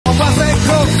rumba se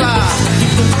goza,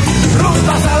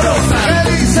 rumba sabrosa. ¿Qué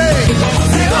dice?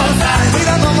 Se goza.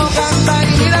 Mira cómo canta y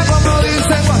mira cómo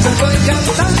dice cuando estoy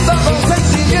cantando con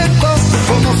sentimiento,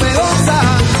 cómo se goza,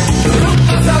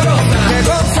 rumba sabrosa. Se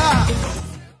goza.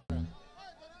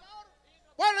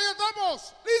 Bueno, ya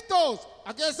estamos listos.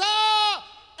 Aquí está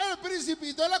el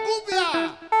principito de la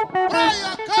cumbia,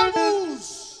 Brayam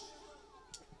Kamus.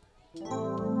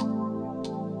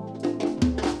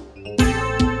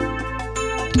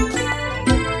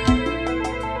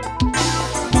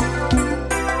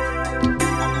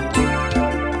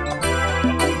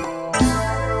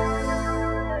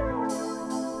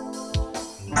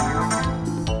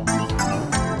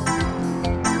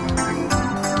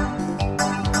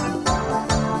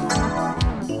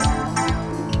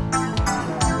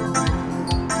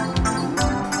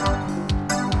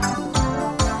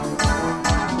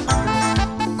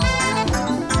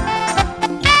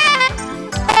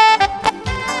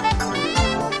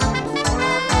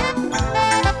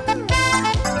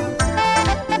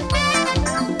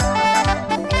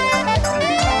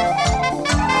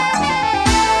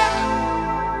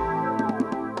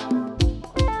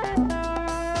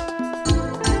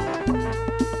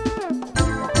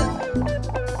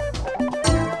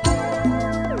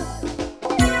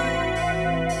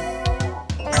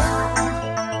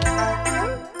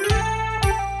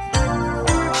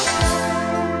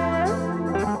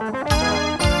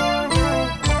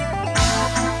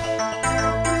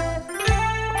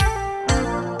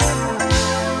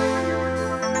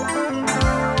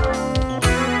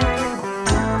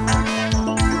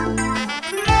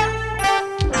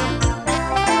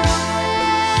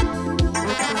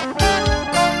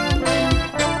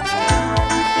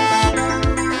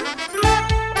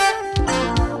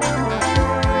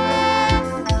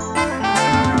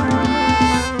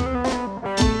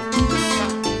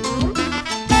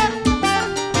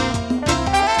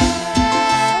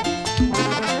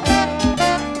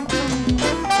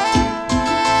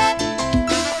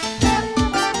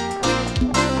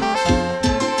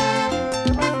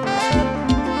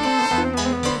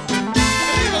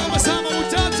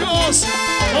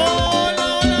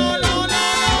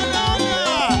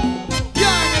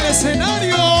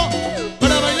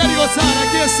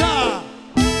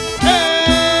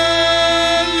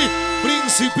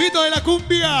 Principito de la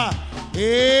cumbia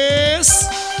es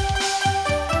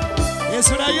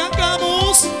Brayam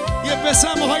Kamus y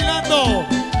empezamos bailando.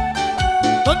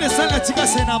 ¿Dónde están las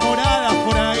chicas enamoradas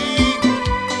por ahí?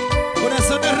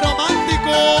 Corazones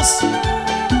románticos.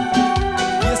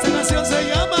 Y esta canción se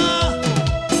llama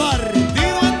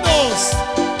Partido en Dos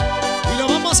y lo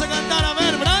vamos a cantar. A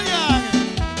ver, Brayam.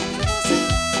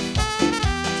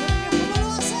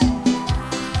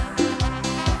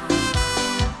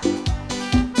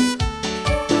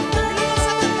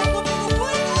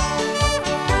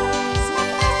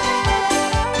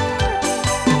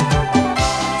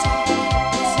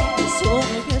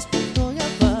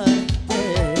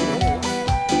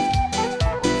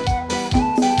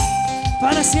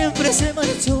 Siempre se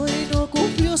marchó y no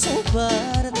cumplió su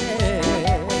parte.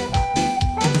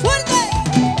 ¡Fuerte!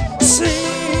 Sí,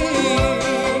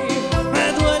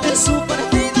 me duele su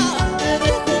partida, me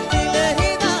dejó mil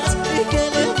heridas. ¿Y qué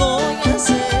le voy a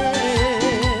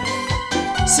hacer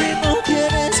si no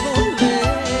quieres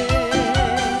volver?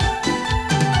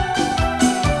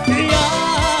 Ya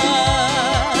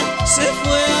se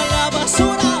fue a la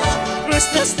basura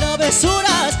nuestras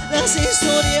travesuras, las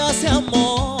historias de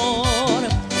amor.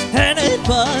 En el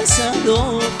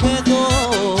pasado quedó,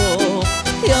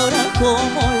 y ahora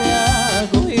 ¿cómo le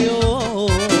hago yo?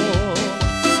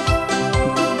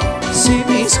 Si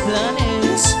mis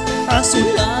planes a su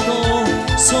lado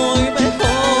soy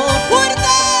mejor.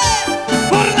 ¡Fuerte!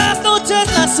 Por las noches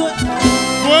la suerte.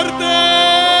 ¡Fuerte!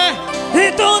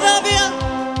 Y todavía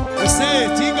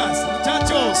ustedes, chicas,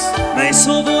 muchachos, me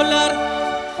hizo volar.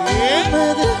 ¿qué? Me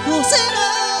dejó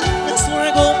cenar,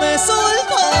 luego me soltó.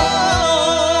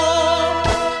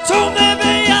 Yo me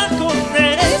veía con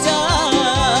ella,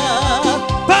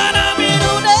 para mí era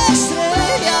una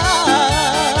estrella,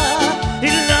 y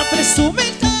la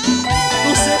presumida,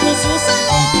 usemos su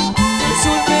salón, el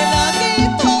sol me la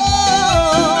quitó.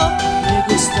 Me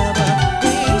gustaba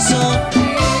mi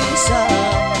sonrisa,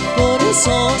 por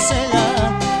eso se la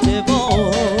llevó,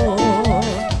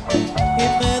 y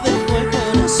me dejó el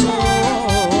corazón,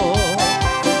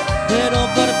 pero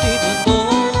partido en dos.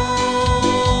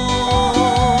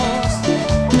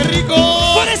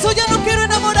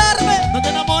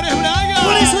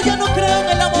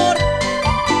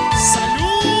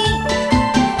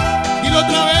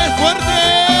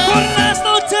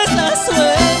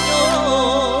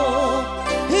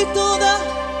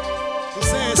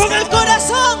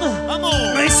 Vamos.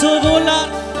 me hizo volar,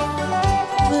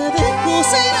 me dejó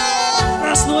cenar,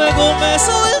 mas luego me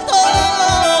soltó.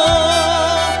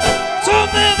 Yo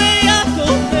me veía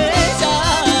con ella,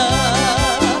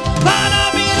 para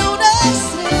mí era una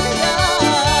estrella,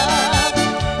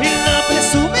 y la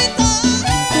presumí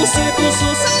tanto, se puso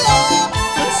celosa,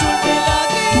 el sol me la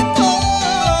quitó.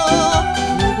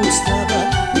 Me gustaba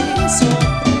mi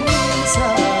sonrisa,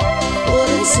 por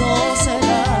eso se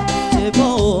la llevó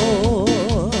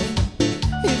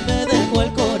y me dejó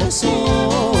el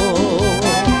corazón,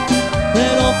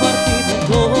 pero partido en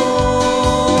dos.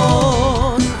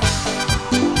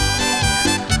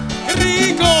 ¡Qué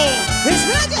rico! Es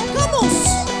Brayam Kamus,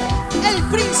 el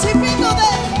principito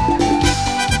de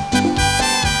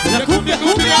La cumbia,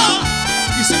 cumbia.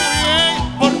 Y suena bien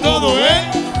por todo, ¿eh?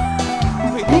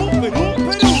 Perú, Perú,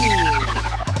 Perú.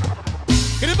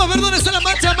 Queremos ver dónde está la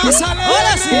marcha más alegre.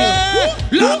 Ahora sí.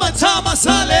 La marcha más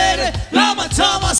alegre.